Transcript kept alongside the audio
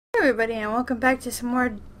everybody, and welcome back to some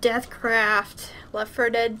more Deathcraft,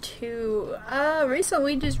 L4D2.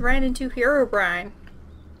 Recently just ran into Herobrine.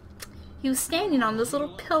 He was standing on this little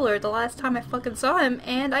pillar the last time I fucking saw him,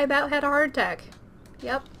 and I about had a heart attack.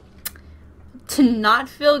 Yep. Did not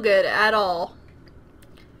feel good at all.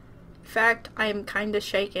 In fact, I am kinda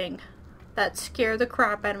shaking. That scared the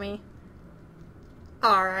crap out of me.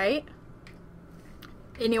 Alright.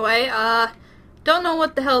 Anyway, don't know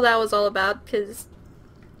what the hell that was all about, because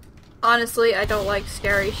honestly, I don't like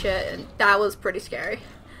scary shit, and that was pretty scary.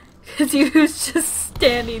 Because he was just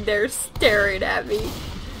standing there staring at me.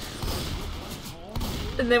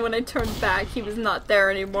 And then when I turned back, he was not there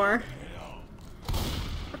anymore.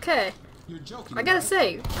 Okay. I gotta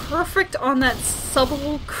say, perfect on that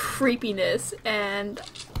subtle creepiness, and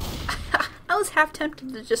I was half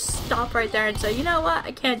tempted to just stop right there and say, you know what,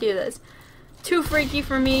 I can't do this. Too freaky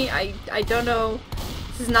for me. I don't know.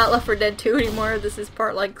 This is not L4D 2 anymore. This is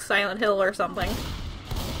part like Silent Hill or something.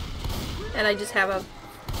 And I just have a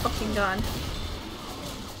fucking gun.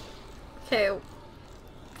 Okay,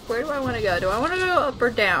 where do I want to go? Do I want to go up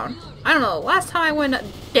or down? I don't know. Last time I went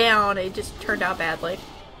down, it just turned out badly.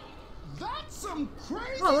 Oh,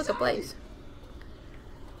 look, a blaze.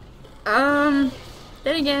 Then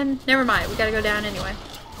again, never mind. We gotta go down anyway.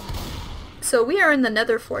 So we are in the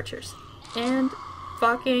Nether Fortress. And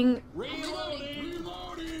fucking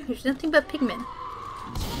there's nothing but pigmen.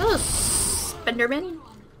 Oh, Spenderman.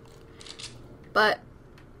 But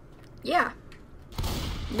yeah,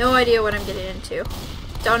 no idea what I'm getting into.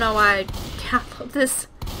 Don't know why I download this.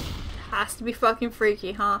 Has to be fucking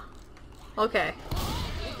freaky, huh? Okay.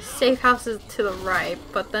 Safe house is to the right,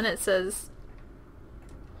 but then it says,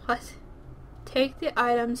 what? Take the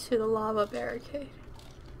items to the lava barricade.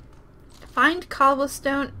 Find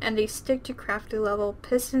cobblestone and a stick to craft a level,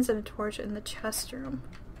 pistons and a torch in the chest room.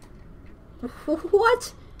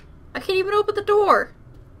 What? I can't even open the door!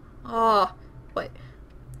 Oh, wait.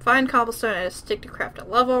 Find cobblestone and a stick to craft a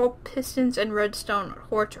level, pistons and redstone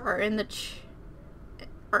torch are in the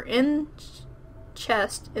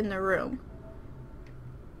chest in the room.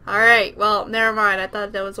 Alright, well, never mind. I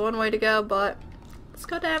thought there was one way to go, but let's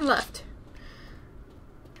go down left.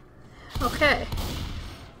 Okay.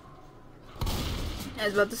 I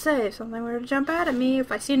was about to say, if something were to jump out at me,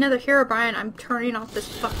 if I see another Herobrine, I'm turning off this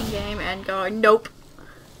fucking game and going, nope.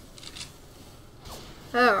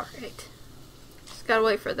 Alright. Just gotta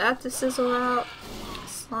wait for that to sizzle out.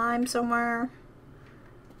 Slime somewhere.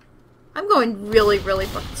 I'm going really, really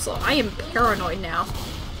fucking slow. I am paranoid now.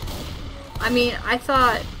 I mean, I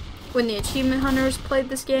thought when the achievement hunters played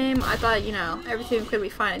this game, I thought, you know, everything could be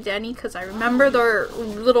fine and dandy, because I remember their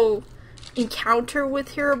little encounter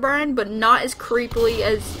with Herobrine, but not as creepily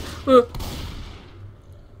as what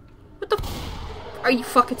the are you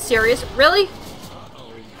fucking serious? Really?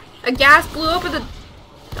 A gas blew up in the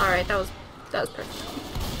alright, that was perfect.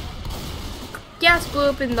 Gas blew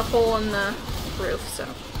up in the hole in the roof, so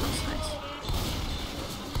that's nice.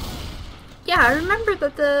 Yeah, I remember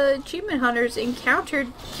that the achievement hunters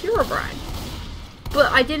encountered Herobrine, but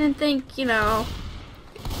I didn't think, you know,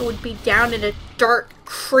 it would be down in a dark,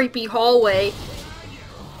 creepy hallway.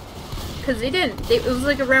 Because they didn't. It was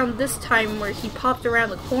like around this time where he popped around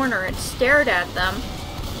the corner and stared at them.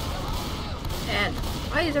 And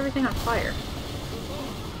why is everything on fire?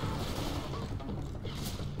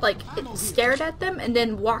 Like, it stared at them and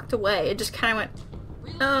then walked away. It just kind of went,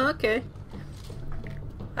 oh, okay.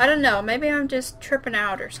 I don't know. Maybe I'm just tripping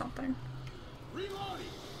out or something.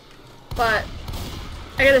 But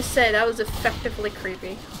I gotta say, that was effectively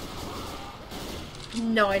creepy.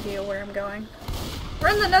 No idea where I'm going.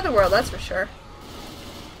 We're in the Netherworld, that's for sure.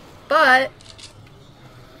 But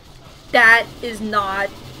that is not.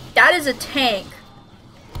 That is a tank.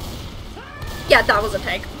 Yeah, that was a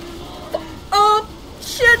tank. Oh,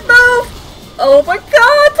 shit, move! Oh my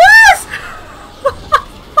god, please!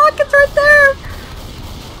 Fuck, it's right there!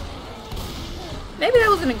 Maybe that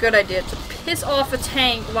wasn't a good idea to piss off a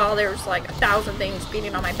tank while there's like 1,000 things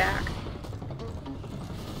beating on my back.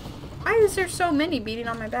 Why is there so many beating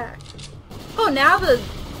on my back? Oh, now the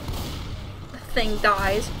thing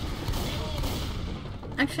dies.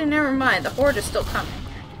 Actually, never mind. The horde is still coming.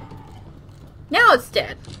 Now it's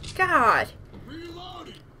dead. God.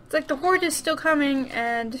 It's like the horde is still coming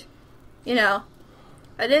and, you know,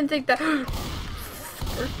 I didn't think that I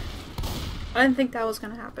didn't think that was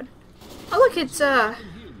gonna happen. Oh look, it's a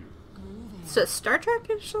Star Trek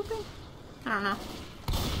or something? I don't know.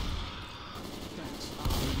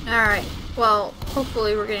 Alright, well,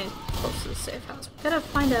 hopefully we're getting close to the safe house. We gotta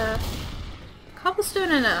find a cobblestone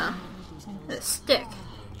and a stick.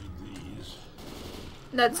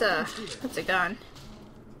 That's a gun.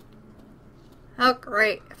 Oh,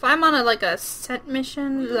 great. If I'm on like a scent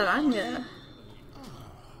mission, then I'm gonna...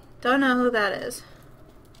 Don't know who that is.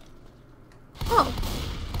 Oh.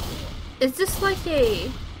 Is this like a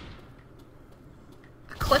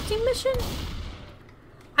collecting mission?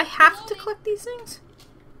 I have to collect these things?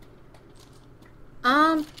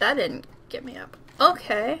 That didn't get me up.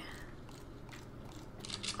 Okay.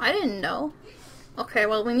 I didn't know. Okay,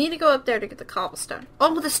 well, we need to go up there to get the cobblestone.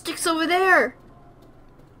 Oh, the stick's over there!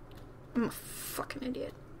 I'm a fucking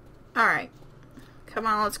idiot. Alright. Come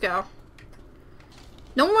on, let's go.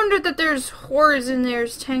 No wonder that there's horrors and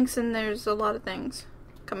there's tanks and there's a lot of things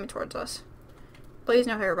coming towards us. Please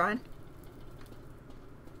no Herobrine.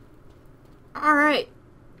 Alright.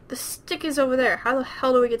 The stick is over there. How the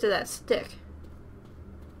hell do we get to that stick?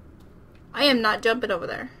 I am not jumping over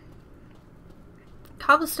there.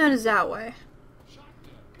 Cobblestone is that way.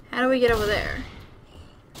 How do we get over there?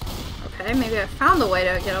 Okay, maybe I found the way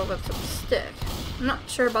to get over to the stick. I'm not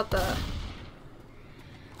sure about the...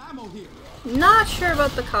 Not sure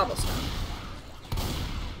about the cobblestone.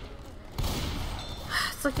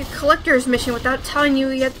 It's like a collector's mission without telling you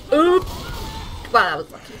yet. Oop! Wow, that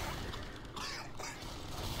was lucky.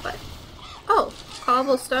 But, oh,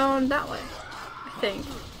 cobblestone that way, I think.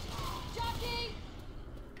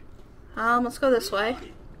 Let's go this way.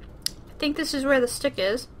 I think this is where the stick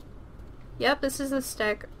is. Yep, this is the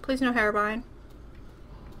stick. Please no Herobrine.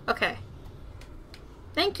 Okay.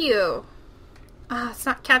 Thank you! Ah, it's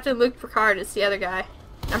not Captain Luke Picard, it's the other guy.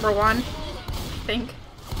 Number 1, I think.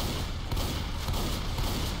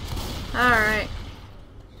 Alright.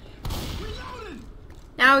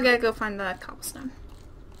 Now we gotta go find the cobblestone.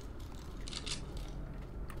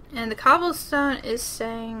 And the cobblestone is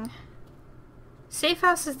saying... Safe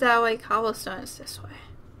house is that way, cobblestone is this way.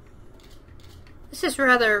 This is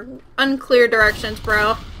rather unclear directions,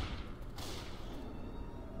 bro.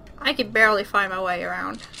 I can barely find my way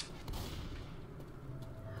around.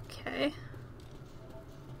 Okay.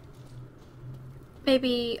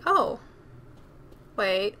 Maybe... Oh.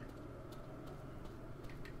 Wait.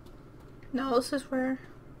 No, this is where...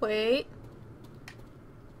 Wait.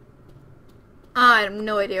 I have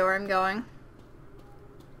no idea where I'm going.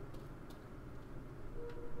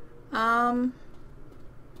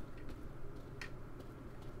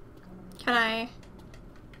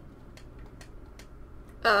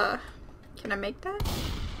 Can I make that?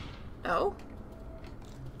 No?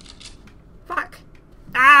 Fuck.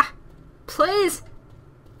 Ah! Please!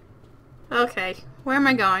 Okay, where am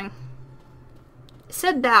I going? It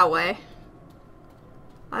said that way.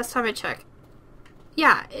 Last time I checked.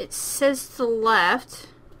 Yeah, it says to the left.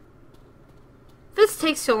 If this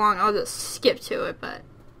takes too long, I'll just skip to it, but...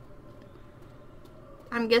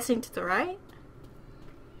 I'm guessing to the right?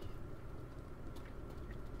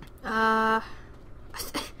 I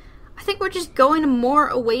think we're just going more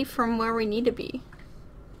away from where we need to be.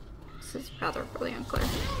 This is rather really unclear.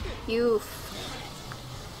 You...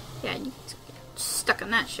 Yeah, you get stuck on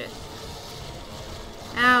that shit.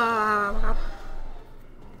 Ow.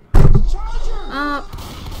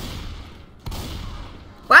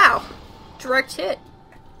 Wow. Direct hit.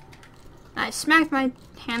 I smacked my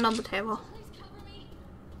hand on the table.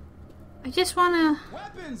 I just wanna...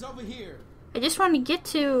 Weapons over here. I just want to get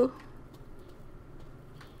to...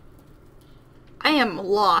 I am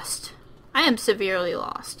lost. I am severely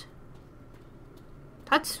lost.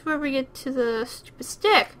 That's where we get to the stupid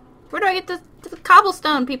stick. Where do I get to the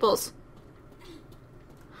cobblestone, peoples?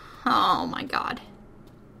 Oh my god.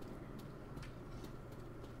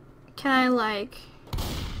 Can I, like...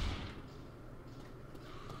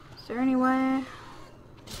 Is there any way?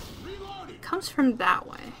 It comes from that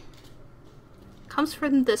way. It comes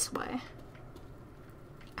from this way.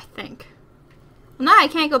 I think. Well, now I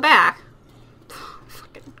can't go back.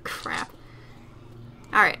 Fucking crap.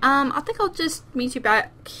 Alright, I think I'll just meet you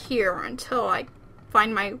back here until I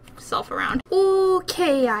find myself around.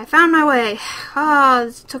 Okay, I found my way.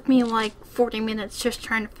 This took me like 40 minutes just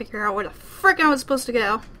trying to figure out where the frick I was supposed to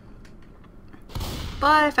go.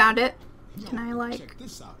 But I found it. Can I, like...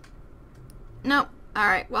 Nope.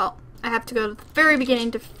 Alright, well, I have to go to the very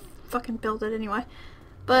beginning to fucking build it anyway.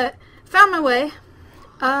 But, found my way.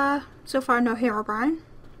 So far, no Herobrine.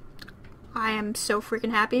 I am so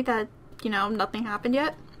freaking happy that, you know, nothing happened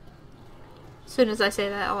yet. As soon as I say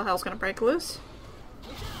that, all hell's gonna break loose.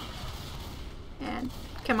 And,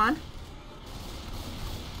 come on.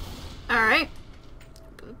 Alright.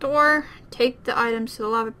 Open the door. Take the items to the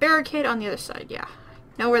lava barricade on the other side. Yeah.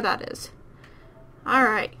 Know where that is.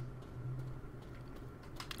 Alright.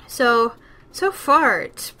 So far,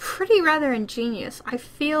 it's pretty rather ingenious. I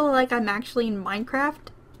feel like I'm actually in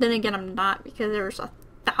Minecraft. Then again, I'm not, because there's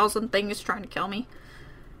 1,000 things trying to kill me.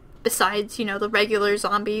 Besides, you know, the regular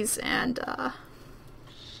zombies and,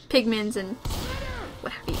 pigments and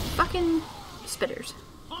what have you. Fucking spitters.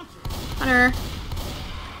 Hunter.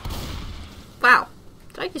 Wow.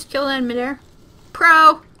 Did I just kill that in midair?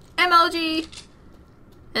 Pro! MLG!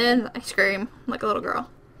 And I scream like a little girl.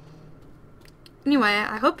 Anyway,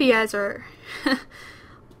 I hope you guys are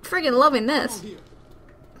friggin' loving this.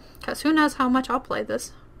 Because who knows how much I'll play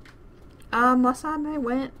this. Last time I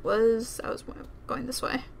went was... I was going this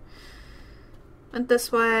way. Went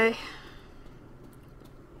this way.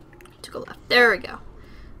 Took a left. There we go.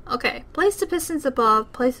 Okay. Place the pistons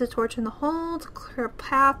above. Place the torch in the hole to clear a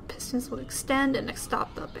path. Pistons will extend and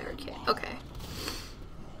stop the barricade. Okay.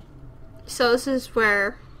 So this is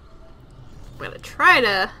where I'm gonna try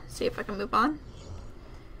to see if I can move on.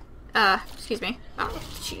 Excuse me. Oh,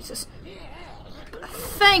 Jesus.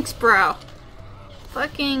 Thanks, bro.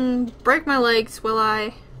 Fucking break my legs, will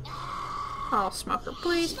I? Oh, smoker,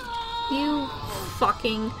 please. You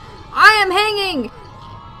fucking... I am hanging!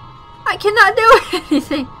 I cannot do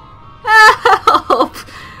anything! Help!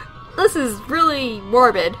 This is really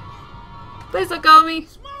morbid. Please don't call me.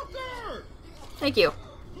 Thank you.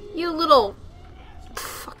 You little...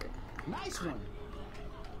 fucker. Nice one.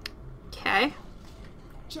 Okay.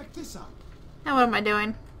 Check this out. Now what am I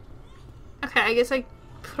doing? Okay, I guess I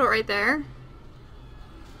put it right there.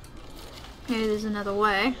 Maybe there's another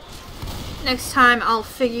way. Next time I'll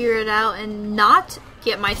figure it out and not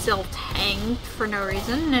get myself hanged for no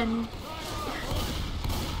reason and...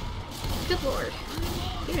 Good lord.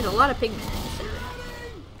 There's a lot of pigment in this area.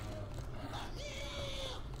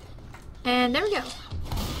 And there we go.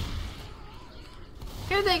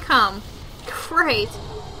 Here they come. Great.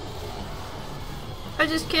 I'm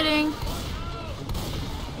just kidding.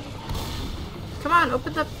 Come on,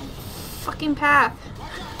 open the fucking path.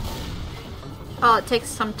 Oh, it takes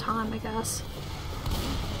some time, I guess.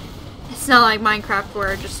 It's not like Minecraft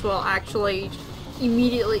where it just will actually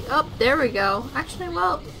immediately... Oh, there we go. Actually,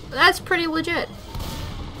 well, that's pretty legit.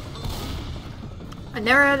 I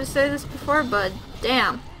never had to say this before, but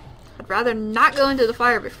damn. I'd rather not go into the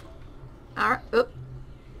fire before... Alright, oh.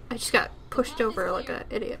 I just got pushed over like an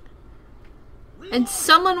idiot. And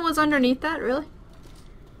someone was underneath that, really?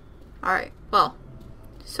 Alright, well.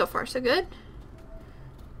 So far, so good.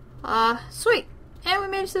 Sweet. And we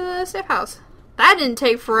made it to the safe house. That didn't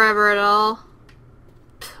take forever at all.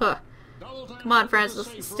 Puh. Come on, friends,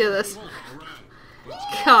 let's do this.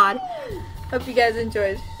 God. Hope you guys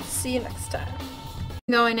enjoyed. See you next time.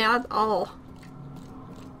 Going out all.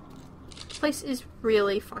 This place is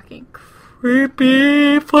really fucking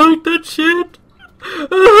creepy. Fuck that shit.